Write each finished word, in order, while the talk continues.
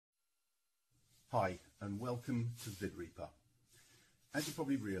Hi and welcome to Vid Reaper. As you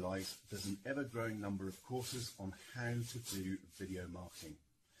probably realise, there's an ever-growing number of courses on how to do video marketing,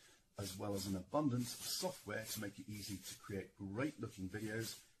 as well as an abundance of software to make it easy to create great-looking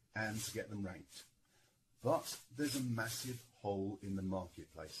videos and to get them ranked. But there's a massive hole in the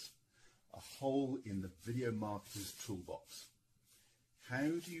marketplace, a hole in the video marketer's toolbox. How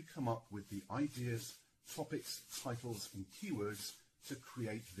do you come up with the ideas, topics, titles and keywords to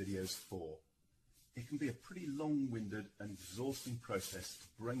create videos for? It can be a pretty long-winded and exhausting process to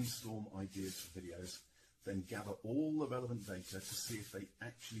brainstorm ideas for videos, then gather all the relevant data to see if they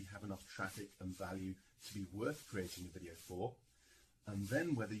actually have enough traffic and value to be worth creating a video for, and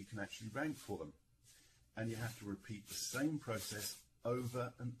then whether you can actually rank for them. And you have to repeat the same process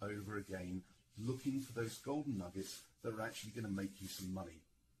over and over again, looking for those golden nuggets that are actually going to make you some money.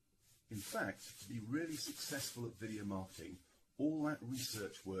 In fact, to be really successful at video marketing, all that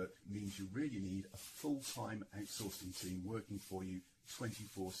research work means you really need a full-time outsourcing team working for you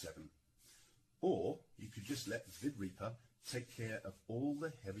 24/7. Or you could just let Vid Reaper take care of all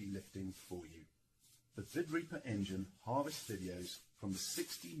the heavy lifting for you. The Vid Reaper engine harvests videos from the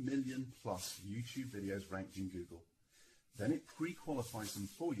 60 million plus YouTube videos ranked in Google. Then it pre-qualifies them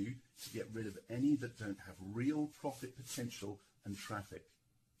for you to get rid of any that don't have real profit potential and traffic.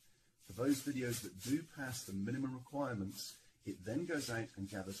 For those videos that do pass the minimum requirements, it then goes out and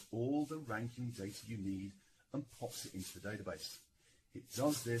gathers all the ranking data you need and pops it into the database. It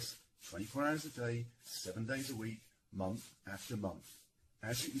does this 24 hours a day, 7 days a week, month after month.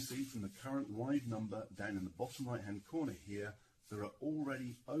 As you can see from the current live number down in the bottom right hand corner here, there are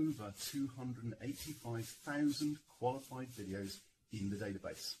already over 285,000 qualified videos in the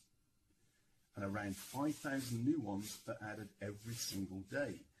database. And around 5,000 new ones are added every single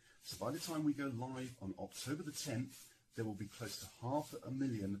day. So by the time we go live on October the 10th, there will be close to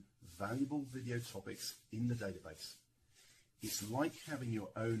 500,000 valuable video topics in the database. It's like having your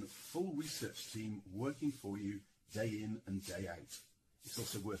own full research team working for you day in and day out. It's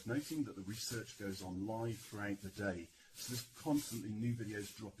also worth noting that the research goes on live throughout the day, so there's constantly new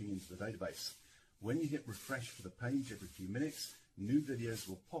videos dropping into the database. When you hit refresh for the page every few minutes, new videos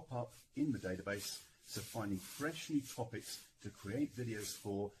will pop up in the database, so finding fresh new topics to create videos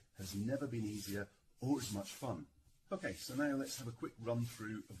for has never been easier or as much fun. Okay, so now let's have a quick run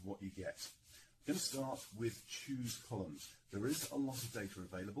through of what you get. I'm going to start with choose columns. There is a lot of data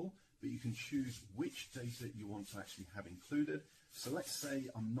available, but you can choose which data you want to actually have included. So let's say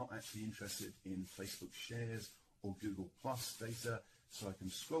I'm not actually interested in Facebook shares or Google Plus data, so I can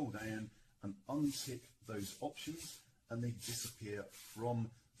scroll down and untick those options and they disappear from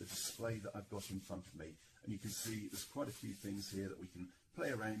the display that I've got in front of me. And you can see there's quite a few things here that we can play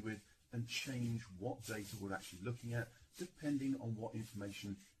around with and change what data we're actually looking at depending on what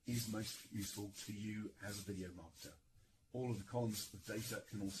information is most useful to you as a video marketer. All of the columns of data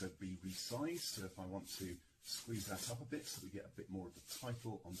can also be resized, so if I want to squeeze that up a bit so we get a bit more of the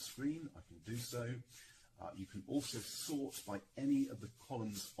title on screen, I can do so. You can also sort by any of the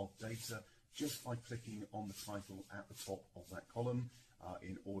columns of data just by clicking on the title at the top of that column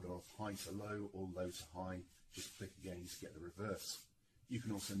in order of high to low or low to high. Just click again to get the reverse. You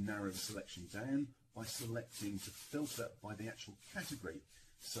can also narrow the selection down by selecting to filter by the actual category.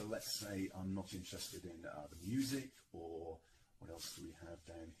 So let's say I'm not interested in the music, or what else do we have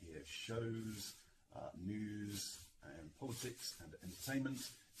down here? Shows, news and politics and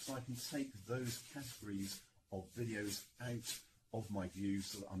entertainment. So I can take those categories of videos out of my view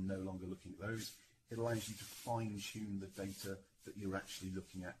so that I'm no longer looking at those. It allows you to fine-tune the data that you're actually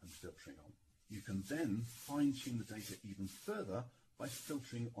looking at and filtering on. You can then fine-tune the data even further by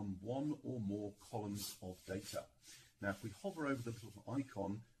filtering on one or more columns of data. Now, if we hover over the little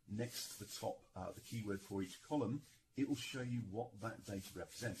icon next to the top, the keyword for each column, it will show you what that data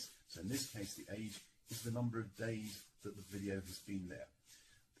represents. So in this case, the age is the number of days that the video has been there.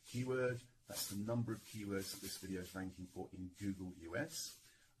 The keyword, that's the number of keywords that this video is ranking for in Google US.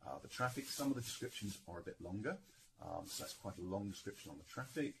 The traffic, some of the descriptions are a bit longer, so that's quite a long description on the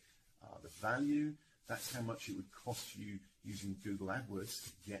traffic. The value, that's how much it would cost you using Google AdWords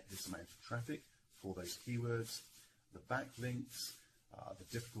to get this amount of traffic for those keywords. The backlinks, the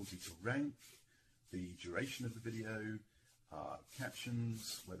difficulty to rank, the duration of the video,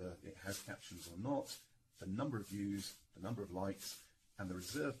 captions, whether it has captions or not, the number of views, the number of likes, and the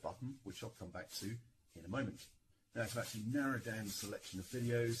reserve button, which I'll come back to in a moment. Now, to actually narrow down the selection of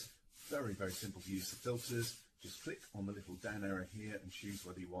videos, very, very simple to use the filters. Just click on the little down arrow here and choose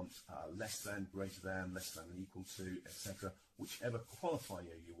whether you want less than, greater than, less than and equal to, etc. Whichever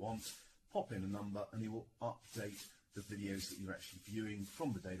qualifier you want, pop in a number and it will update the videos that you're actually viewing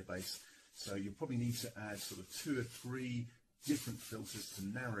from the database So you'll probably need to add sort of 2 or 3 different filters to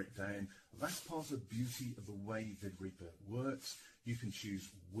narrow it down. That's part of the beauty of the way VidReaper works. You can choose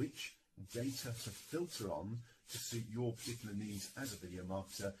which data to filter on to suit your particular needs as a video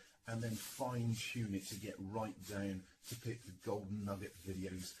marketer, and then fine-tune it to get right down to pick the golden nugget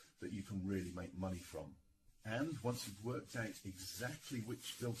videos that you can really make money from. And once you've worked out exactly which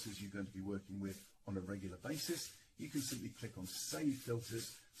filters you're going to be working with on a regular basis, you can simply click on Save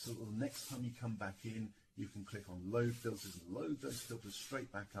Filters, so that the next time you come back in, you can click on Load Filters and load those filters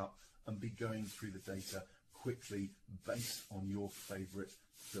straight back up and be going through the data quickly based on your favorite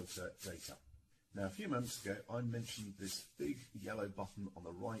filter data. Now, a few moments ago, I mentioned this big yellow button on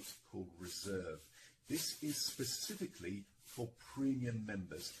the right called Reserve. This is specifically for premium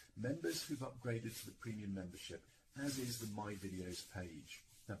members, members who've upgraded to the premium membership, as is the My Videos page.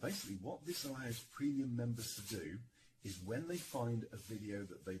 Now, basically, what this allows premium members to do is when they find a video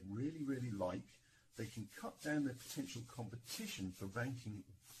that they really, really like, they can cut down their potential competition for ranking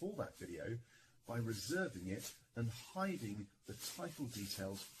for that video by reserving it and hiding the title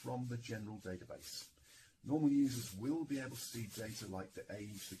details from the general database. Normal users will be able to see data like the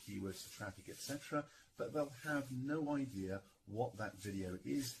age, the keywords, the traffic, etc., but they'll have no idea what that video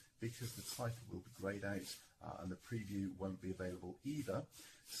is because the title will be grayed out and the preview won't be available either.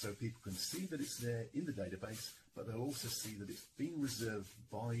 So people can see that it's there in the database, but they'll also see that it's been reserved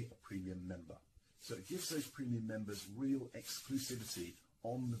by a premium member. So it gives those premium members real exclusivity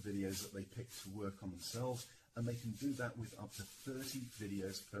on the videos that they pick to work on themselves, and they can do that with up to 30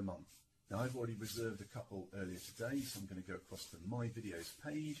 videos per month. Now, I've already reserved a couple earlier today, so I'm going to go across to My Videos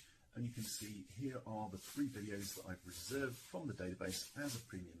page, and you can see here are the 3 videos that I've reserved from the database as a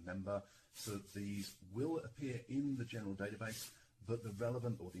premium member, so that these will appear in the general database, but the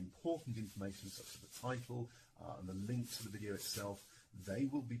relevant or the important information, such as the title and the link to the video itself, they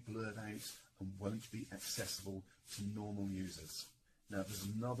will be blurred out and won't be accessible to normal users. Now, there's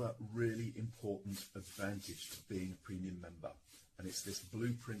another really important advantage to being a premium member, and it's this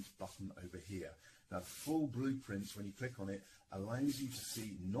blueprint button over here. Now, the full blueprint, when you click on it, allows you to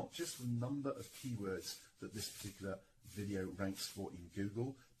see not just the number of keywords that this particular video ranks for in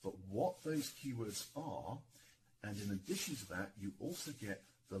Google, but what those keywords are. And in addition to that, you also get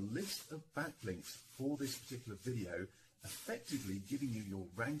the list of backlinks for this particular video, effectively giving you your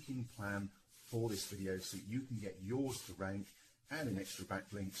ranking plan for this video so you can get yours to rank, add in extra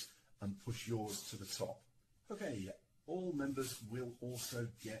backlinks, and push yours to the top. Okay, all members will also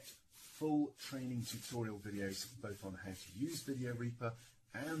get full training tutorial videos both on how to use ViReaper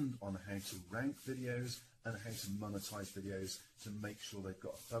and on how to rank videos and how to monetize videos to make sure they've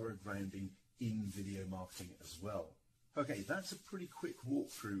got a thorough grounding in video marketing as well. Okay, that's a pretty quick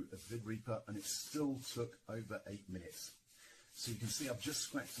walkthrough of ViReaper, and it still took over 8 minutes. So you can see I've just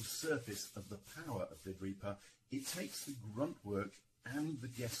scratched the surface of the power of ViReaper. It takes the grunt work and the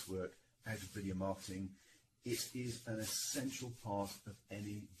guesswork out of video marketing. It is an essential part of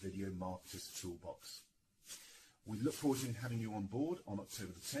any video marketer's toolbox. We look forward to having you on board on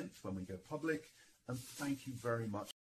October the 10th when we go public, and thank you very much